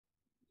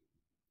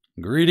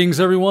Greetings,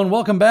 everyone.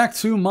 Welcome back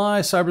to my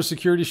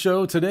cybersecurity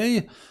show.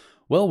 Today,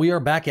 well, we are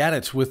back at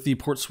it with the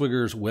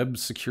PortSwigger's Web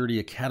Security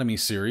Academy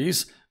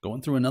series,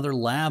 going through another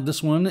lab.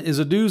 This one is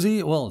a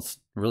doozy. Well, it's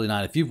really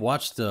not. If you've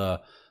watched the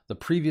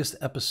previous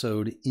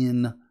episode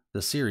in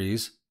the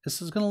series,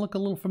 this is going to look a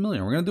little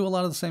familiar. We're going to do a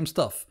lot of the same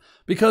stuff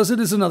because it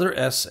is another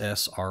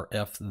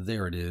SSRF.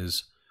 There it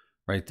is,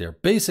 right there.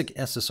 Basic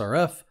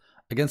SSRF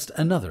against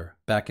another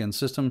back-end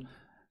system.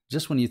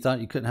 Just when you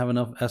thought you couldn't have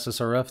enough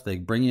SSRF, they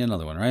bring you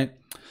another one, right?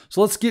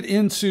 So let's get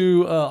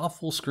into, I'll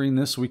full screen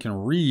this so we can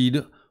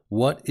read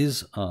what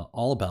is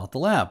all about the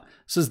lab. It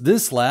says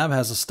this lab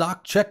has a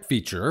stock check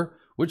feature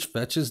which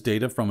fetches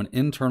data from an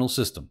internal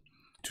system.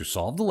 To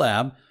solve the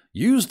lab,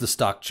 use the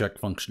stock check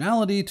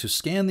functionality to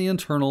scan the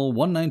internal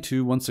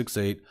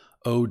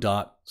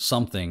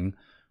 192.168.0.something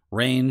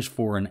range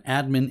for an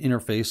admin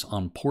interface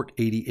on port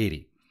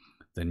 8080.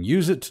 Then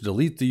use it to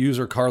delete the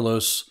user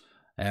Carlos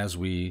as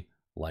we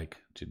like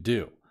to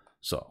do.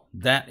 So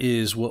that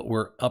is what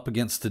we're up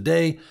against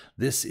today.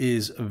 This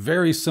is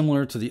very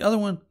similar to the other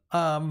one.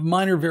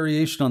 Minor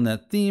variation on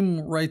that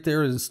theme right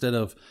there. Instead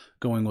of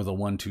going with a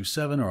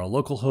 127 or a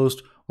local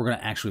host, we're going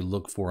to actually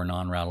look for a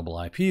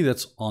non-routable IP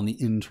that's on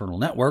the internal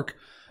network.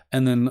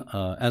 And then,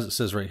 as it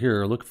says right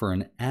here, look for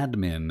an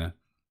admin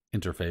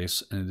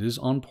interface, and it is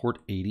on port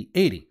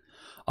 8080.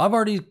 I've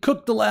already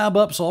cooked the lab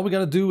up, so all we got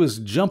to do is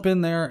jump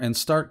in there and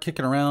start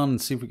kicking around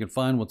and see if we can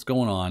find what's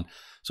going on.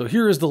 So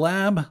here is the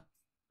lab,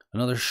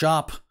 another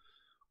shop.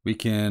 We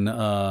can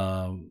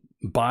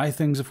buy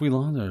things if we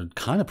want. They're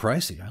kind of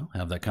pricey. I don't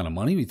have that kind of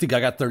money. You think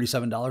I got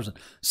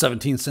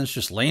 $37.17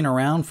 just laying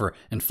around for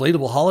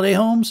inflatable holiday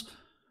homes?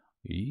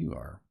 You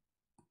are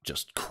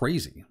just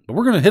crazy. But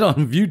we're going to hit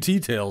on view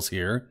details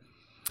here.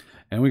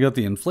 And we got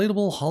the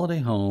inflatable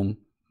holiday home.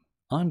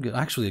 I'm good.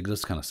 Actually, it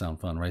does kind of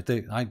sound fun, right?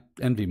 I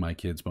envy my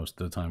kids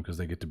most of the time because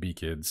they get to be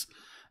kids.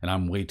 And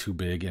I'm way too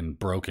big and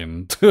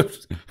broken to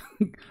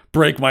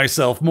break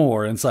myself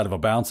more inside of a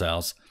bounce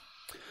house.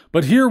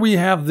 But here we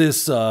have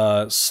this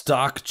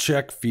stock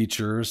check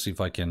feature. See if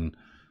I can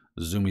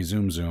zoom.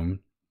 You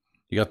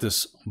got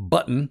this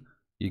button.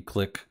 You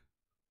click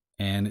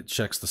and it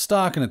checks the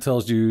stock and it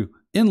tells you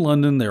in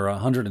London there are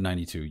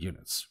 192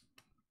 units.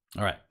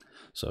 All right.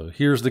 So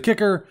here's the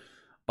kicker.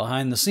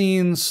 Behind the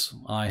scenes,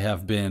 I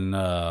have been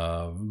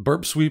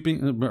burp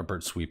suiting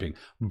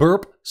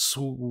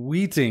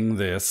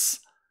this.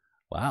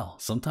 Wow,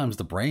 sometimes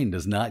the brain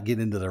does not get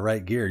into the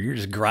right gear. You're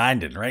just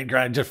grinding, right?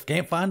 Just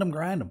can't find them,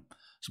 grind them.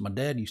 That's what my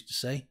dad used to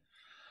say.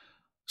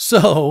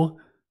 So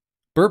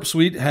Burp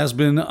Suite has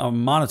been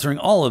monitoring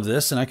all of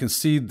this, and I can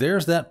see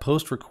there's that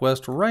post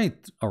request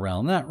right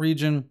around that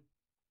region.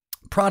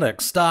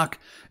 Product stock.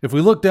 If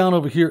we look down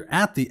over here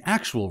at the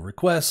actual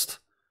request,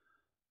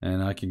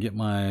 and I can get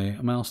my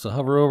mouse to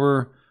hover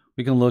over,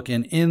 we can look,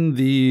 and in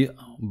the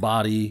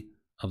body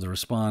of the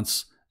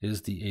response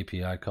is the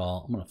API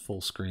call. I'm going to full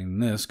screen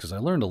this because I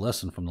learned a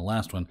lesson from the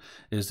last one,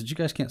 is that you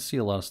guys can't see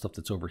a lot of stuff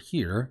that's over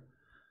here,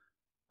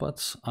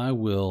 but I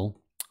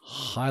will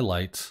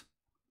highlight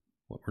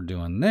what we're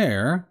doing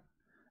there,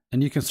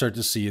 and you can start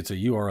to see it's a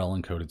URL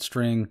encoded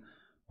string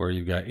where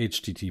you've got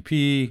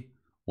HTTP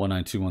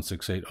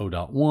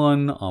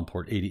 192.168.0.1 on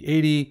port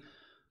 8080.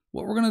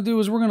 What we're going to do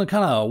is we're going to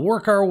kind of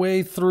work our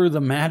way through the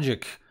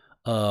magic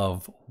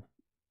of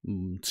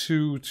 2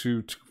 to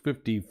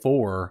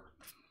 254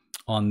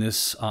 on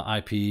this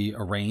IP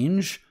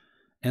range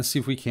and see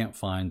if we can't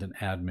find an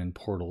admin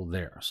portal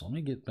there. So let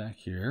me get back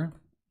here.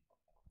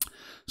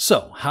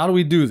 So how do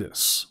we do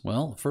this?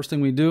 Well, the first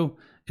thing we do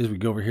is we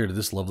go over here to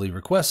this lovely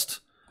request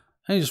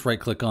and you just right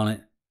click on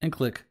it and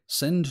click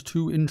send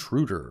to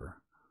intruder.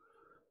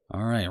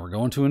 All right, we're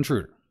going to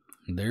intruder.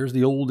 There's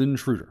the old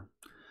intruder.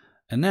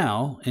 And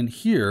now in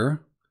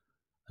here,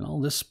 in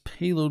all this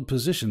payload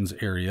positions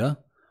area,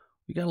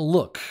 we got to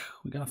look.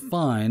 We got to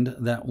find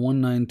that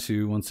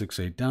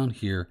 192.168 down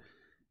here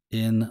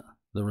in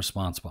the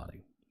response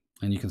body.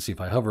 And you can see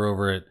if I hover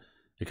over it,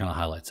 it kind of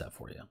highlights that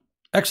for you.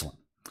 Excellent.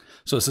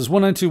 So it says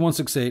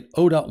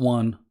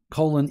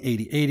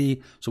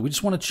 192.168.0.1:8080. So we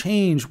just want to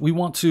change. We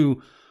want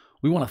to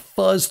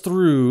fuzz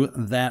through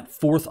that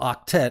fourth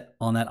octet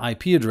on that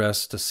IP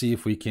address to see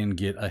if we can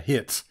get a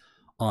hit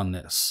on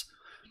this.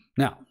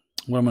 Now,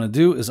 what I'm going to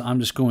do is I'm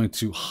just going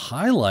to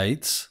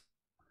highlight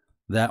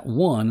that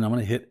one, and I'm going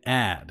to hit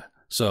add.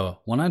 So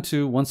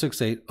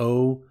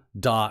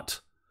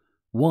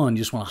 192.168.0.1, you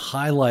just want to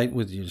highlight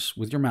with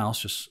your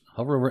mouse, just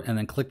hover over it and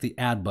then click the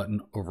add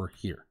button over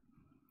here.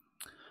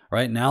 All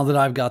right, now that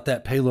I've got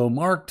that payload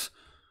marked,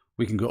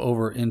 we can go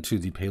over into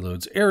the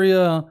payloads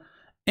area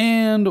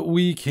and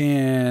we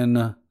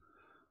can,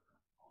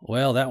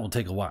 well, that will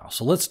take a while.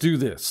 So let's do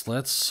this.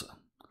 Let's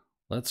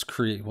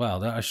create,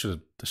 wow, I should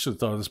have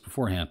thought of this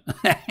beforehand.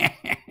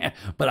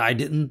 But I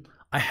didn't.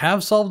 I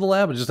have solved the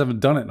lab, I just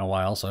haven't done it in a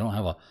while, so I don't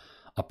have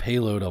a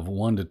payload of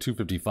 1 to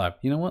 255.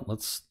 You know what?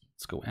 Let's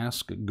go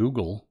ask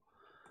Google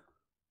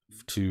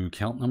to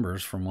count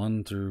numbers from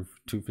 1 through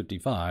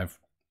 255.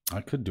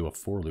 I could do a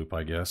for loop,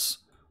 I guess.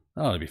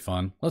 That ought to be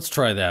fun. Let's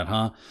try that,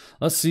 huh?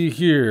 Let's see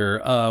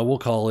here. We'll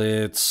call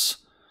it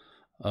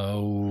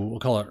we'll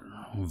call it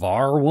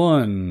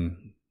var1.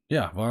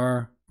 Yeah,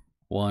 var1.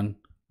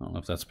 I don't know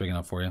if that's big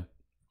enough for you.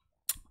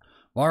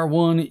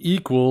 var1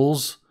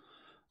 equals,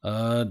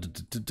 we'll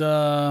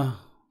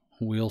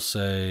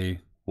say,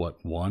 what,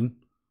 1?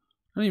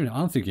 I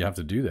don't think you have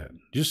to do that.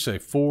 Just say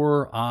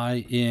for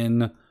I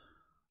in,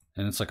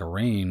 and it's like a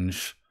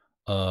range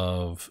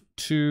of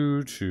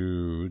 2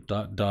 to ...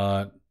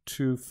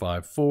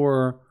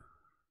 254,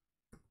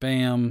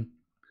 bam,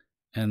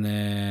 and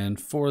then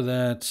for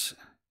that,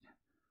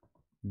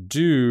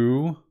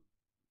 do,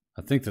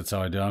 I think that's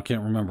how I do it. I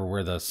can't remember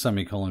where the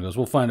semicolon goes.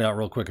 We'll find out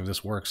real quick if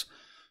this works.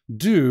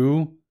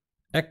 Do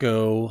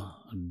echo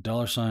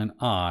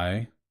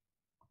 $I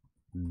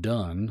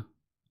done.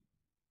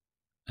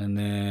 And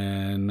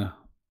then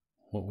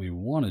what we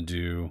want to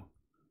do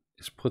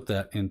is put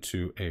that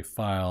into a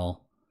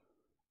file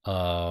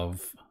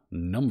of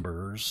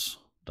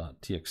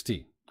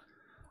numbers.txt.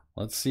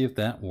 Let's see if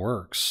that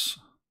works.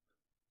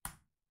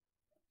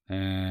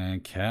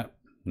 And cat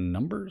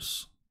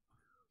numbers.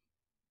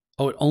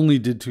 Oh, it only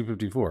did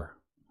 254.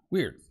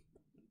 Weird.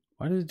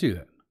 Why did it do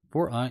that?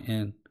 For I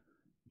in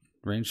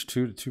range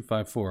 2 to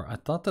 254. I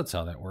thought that's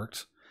how that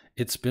worked.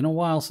 It's been a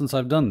while since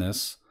I've done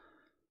this.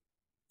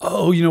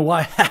 Oh, you know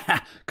why?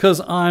 Because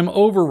I'm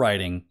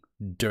overwriting.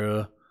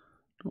 Duh.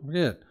 Don't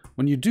forget,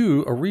 when you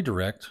do a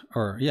redirect,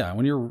 or yeah,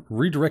 when you're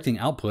redirecting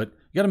output,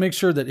 you got to make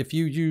sure that if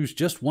you use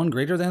just one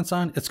greater than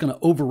sign, it's going to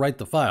overwrite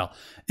the file.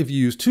 If you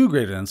use two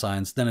greater than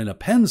signs, then it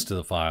appends to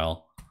the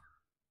file.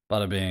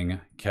 Bada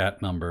bing,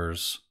 cat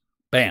numbers,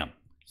 bam.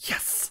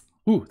 Yes.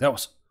 Ooh, that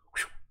was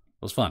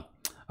fun.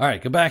 All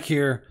right, go back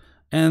here,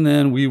 and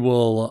then we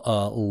will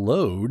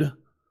load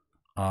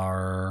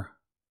our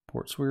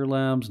PortSwigger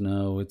labs.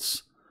 No,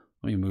 it's,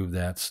 let me move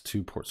that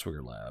to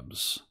PortSwigger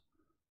labs.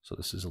 So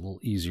this is a little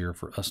easier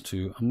for us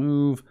to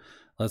move.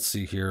 Let's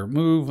see here.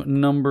 Move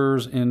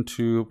numbers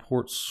into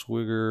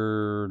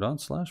PortSwigger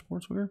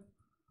 ./PortSwigger.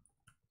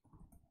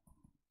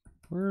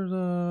 Where's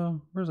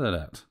that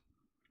at?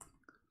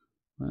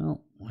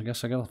 Well, I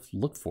guess I gotta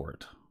look for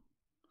it.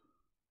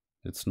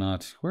 It's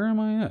not. Where am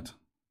I at?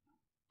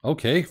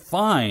 Okay,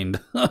 find.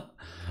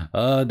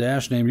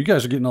 Dash name. You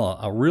guys are getting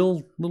a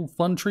real little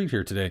fun treat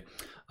here today.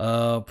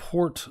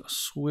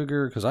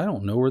 PortSwigger, because I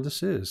don't know where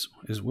this is.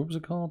 What was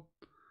it called?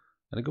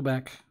 Gotta go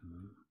back.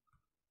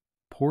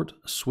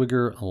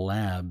 PortSwigger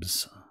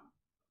Labs.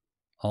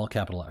 All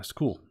capitalized.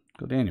 Cool.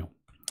 Go Daniel.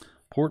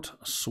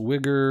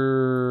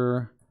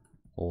 PortSwigger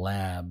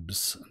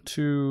Labs.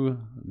 To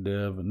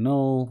dev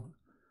null.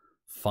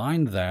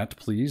 Find that,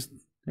 please.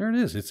 There it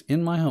is. It's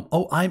in my home.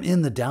 Oh, I'm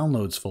in the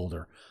downloads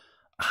folder.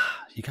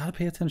 You got to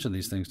pay attention to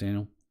these things,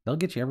 Daniel. They'll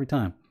get you every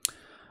time.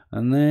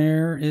 And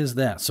there is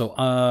that. So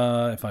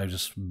if I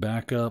just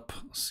back up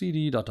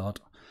cd ...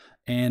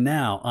 and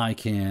now I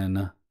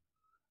can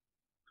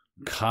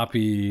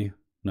copy.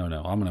 No,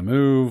 I'm going to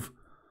move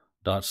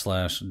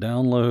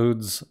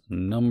 /downloads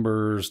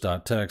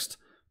numbers.txt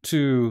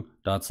to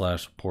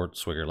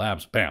 /PortSwigger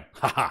labs. Bam.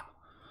 Haha.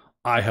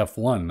 I have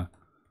won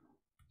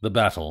the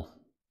battle.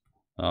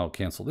 I'll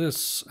cancel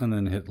this and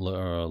then hit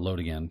load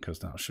again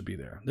because now it should be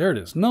there. There it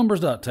is.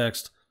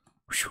 Numbers.txt.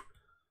 Whew.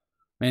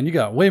 Man, you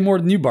got way more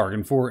than you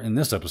bargained for in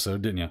this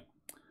episode, didn't you?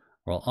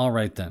 Well, all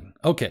right then.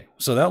 Okay,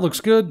 so that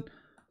looks good.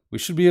 We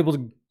should be able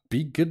to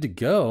be good to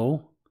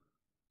go.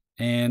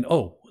 And,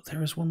 oh,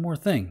 there is one more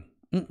thing.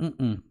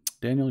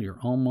 Daniel, you're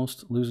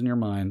almost losing your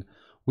mind.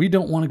 We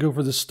don't want to go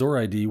for the store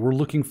ID. We're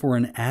looking for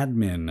an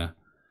admin,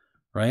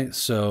 right?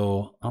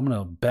 So I'm going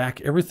to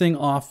back everything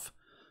off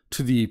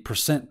to the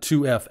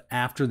 %2f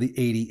after the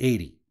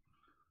 8080.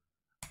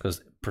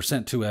 Because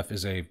 %2f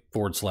is a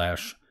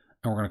 //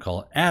 and we're going to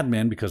call it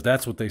admin because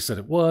that's what they said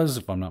it was,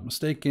 if I'm not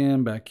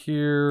mistaken. Back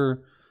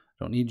here,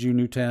 don't need you,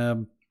 new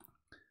tab,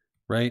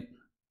 right?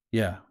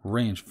 Yeah,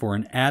 range for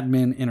an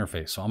admin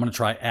interface. So I'm going to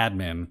try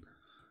admin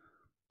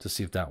to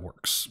see if that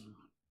works.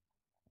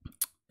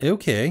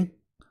 Okay,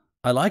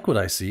 I like what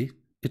I see.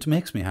 It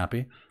makes me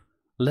happy.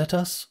 Let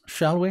us,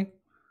 shall we,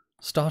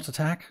 start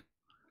attack?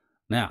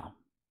 Now,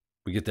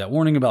 we get that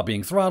warning about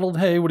being throttled.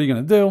 Hey, what are you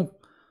going to do?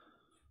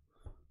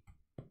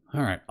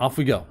 All right, off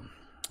we go.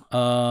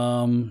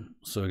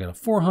 So I got a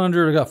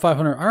 400, I got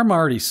 500. I'm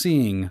already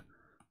seeing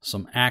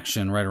some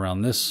action right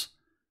around this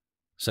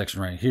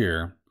section right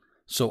here.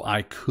 So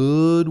I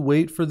could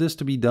wait for this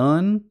to be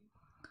done,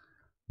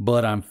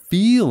 but I'm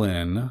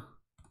feeling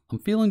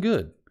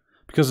good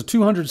because the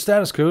 200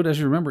 status code, as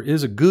you remember,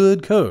 is a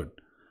good code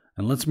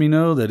and lets me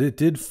know that it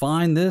did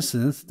find this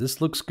and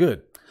this looks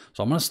good.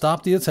 So I'm going to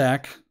stop the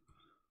attack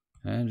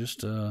and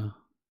just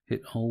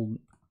hit hold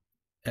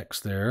X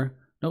there.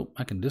 Nope,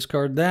 I can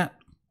discard that.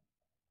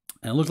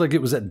 And it looked like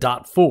it was at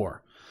 .4.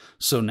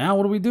 So now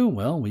what do?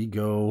 Well, we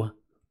go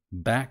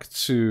back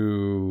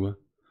to,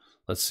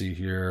 let's see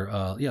here.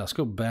 Yeah, let's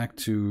go back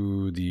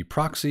to the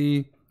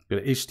proxy, go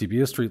to HTTP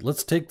history.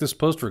 Let's take this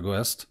post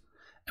request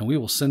and we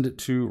will send it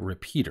to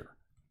repeater.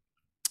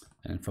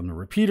 And from the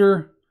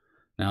repeater,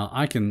 now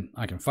I can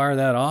fire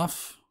that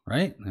off,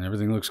 right? And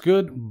everything looks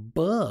good,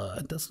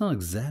 but that's not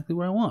exactly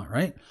what I want,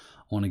 right?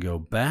 I want to go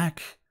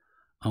back.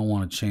 I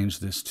want to change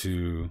this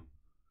to,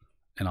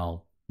 and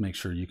I'll make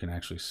sure you can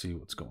actually see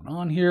what's going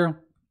on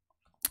here.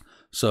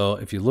 So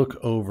if you look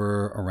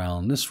over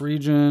around this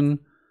region,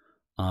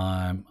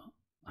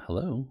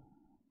 hello?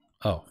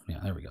 Oh, yeah,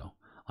 there we go.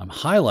 I'm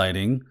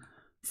highlighting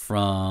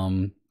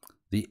from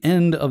the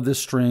end of this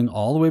string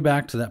all the way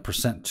back to that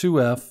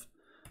 %2f,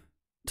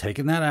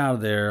 taking that out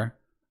of there.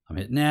 I'm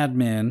hitting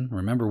admin.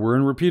 Remember, we're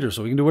in repeater,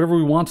 so we can do whatever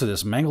we want to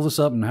this, mangle this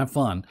up and have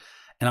fun.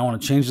 And I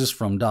want to change this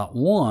from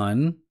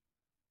 .1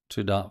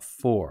 to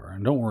 .4.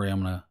 And don't worry,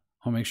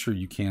 I'll make sure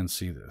you can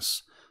see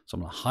this. So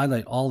I'm going to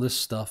highlight all this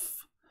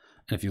stuff.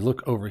 And if you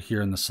look over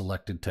here in the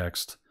selected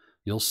text,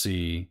 you'll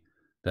see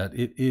that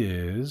it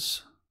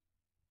is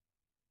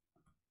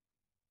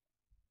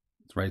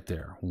right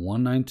there,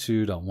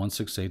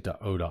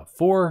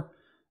 192.168.0.4.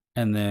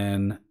 And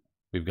then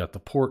we've got the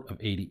port of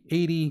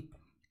 8080.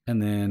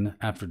 And then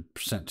after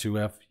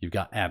 %2f, you've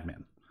got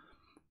admin.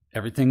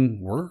 Everything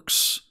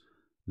works.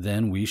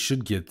 Then we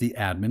should get the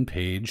admin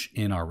page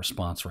in our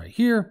response right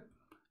here.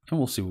 And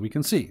we'll see what we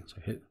can see. So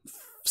hit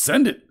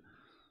send it.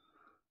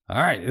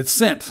 All right, it's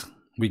sent.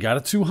 We got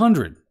a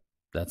 200.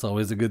 That's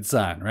always a good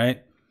sign,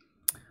 right?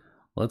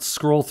 Let's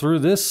scroll through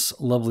this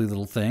lovely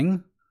little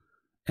thing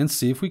and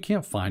see if we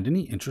can't find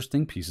any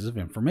interesting pieces of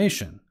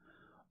information.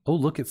 Oh,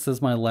 look, it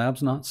says my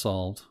lab's not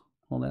solved.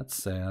 Well, that's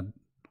sad.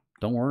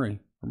 Don't worry.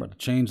 We're about to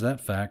change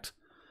that fact.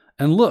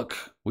 And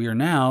look, we are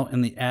now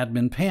in the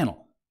admin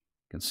panel.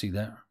 You can see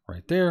that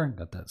right there.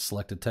 Got that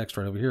selected text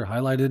right over here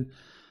highlighted.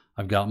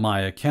 I've got my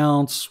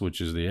accounts,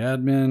 which is the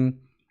admin.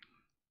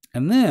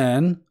 And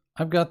then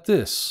I've got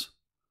this,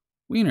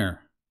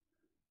 Wiener.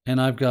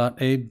 And I've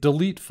got a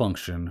delete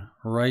function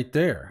right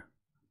there.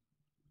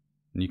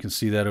 And you can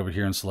see that over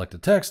here in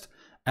selected text,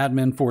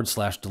 admin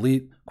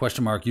 /delete,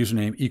 question mark,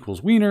 username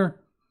equals Wiener,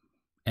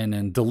 and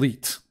then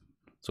delete.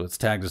 So it's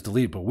tagged as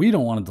delete, but we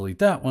don't want to delete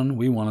that one.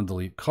 We want to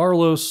delete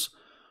Carlos,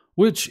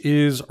 which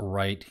is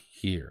right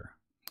here.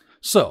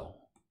 So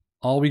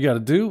all we got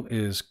to do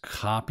is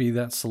copy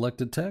that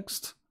selected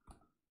text.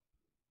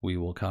 We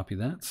will copy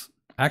that.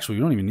 Actually,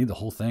 we don't even need the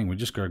whole thing. We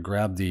just got to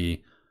grab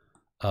the,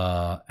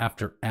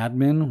 after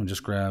admin, we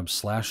just grab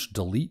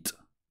 /delete.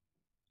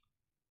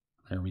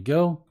 There we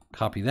go.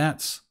 Copy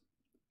that.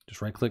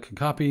 Just right click and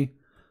copy.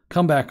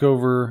 Come back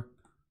over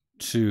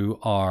to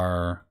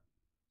our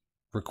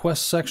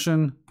request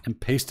section and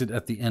paste it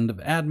at the end of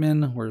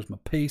admin. Where's my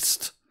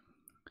paste?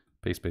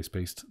 Paste, paste,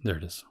 paste. There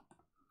it is.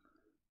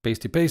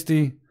 Pasty,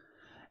 pasty.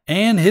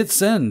 And hit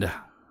send.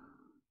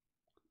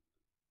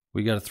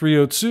 We got a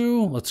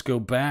 302. Let's go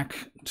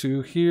back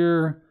to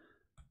here.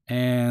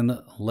 And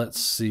let's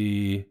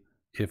see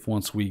if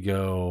once we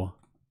go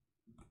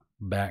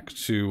back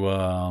to,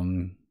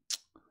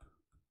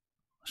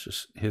 let's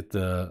just hit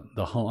the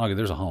home. Okay,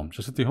 there's a home.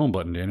 Just hit the home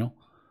button, Daniel.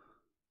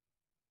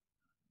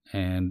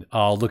 And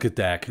oh, look at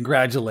that.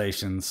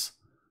 Congratulations.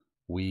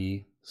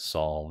 We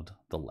solved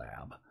the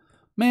lab.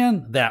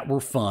 Man, that were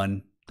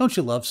fun. Don't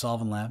you love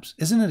solving labs?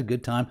 Isn't it a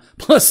good time?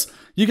 Plus,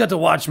 you got to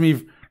watch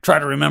me try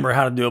to remember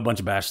how to do a bunch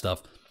of bash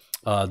stuff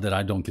that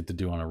I don't get to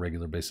do on a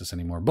regular basis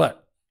anymore.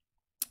 But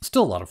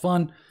still a lot of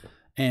fun.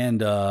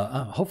 And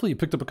hopefully you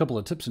picked up a couple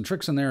of tips and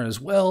tricks in there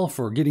as well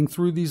for getting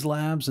through these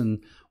labs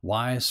and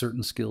why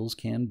certain skills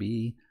can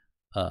be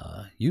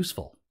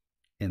useful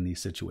in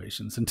these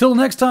situations. Until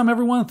next time,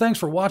 everyone, thanks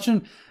for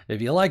watching.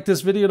 If you like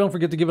this video, don't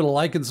forget to give it a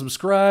like and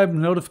subscribe,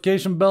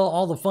 notification bell,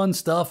 all the fun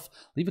stuff.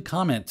 Leave a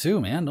comment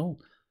too, man.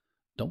 Don't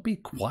be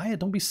quiet.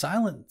 Don't be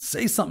silent.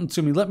 Say something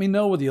to me. Let me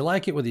know whether you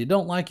like it, whether you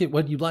don't like it,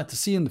 what you'd like to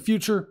see in the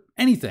future,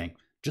 anything.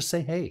 Just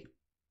say, hey,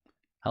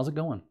 how's it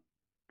going?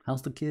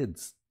 How's the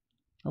kids?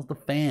 How's the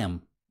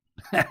fam?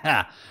 All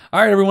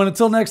right, everyone,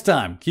 until next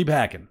time, keep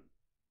hacking.